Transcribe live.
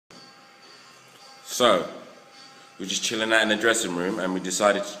So, we were just chilling out in the dressing room and we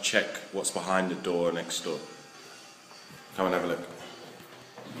decided to check what's behind the door next door. Come and have a look.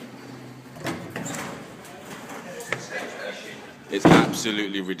 It's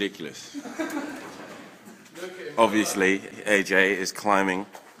absolutely ridiculous. Obviously, AJ is climbing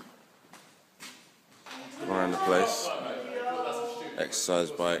around the place.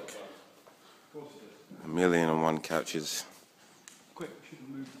 Exercise bike. 1,001 couches. Quick, we should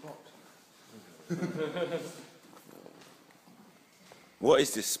move the box. What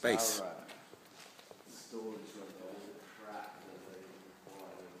is this space?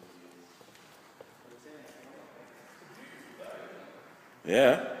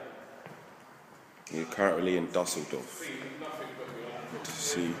 Yeah. You're currently in Dusseldorf. To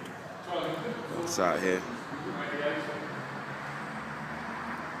see what's out here.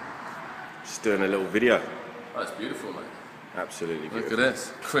 Just doing a little video. That's beautiful, mate. Absolutely beautiful. Look at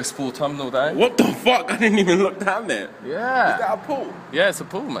this. Crisp autumnal day. What the fuck? I didn't even look down there. Yeah. Is that a pool? Yeah, it's a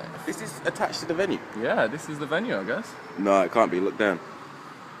pool, mate. Is this attached to the venue? Yeah, this is the venue, I guess. No, it can't be. Look down.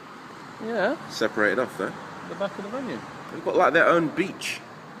 Yeah. Separated off though. The back of the venue. They've got like their own beach.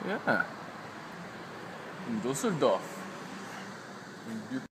 Yeah. In Düsseldorf.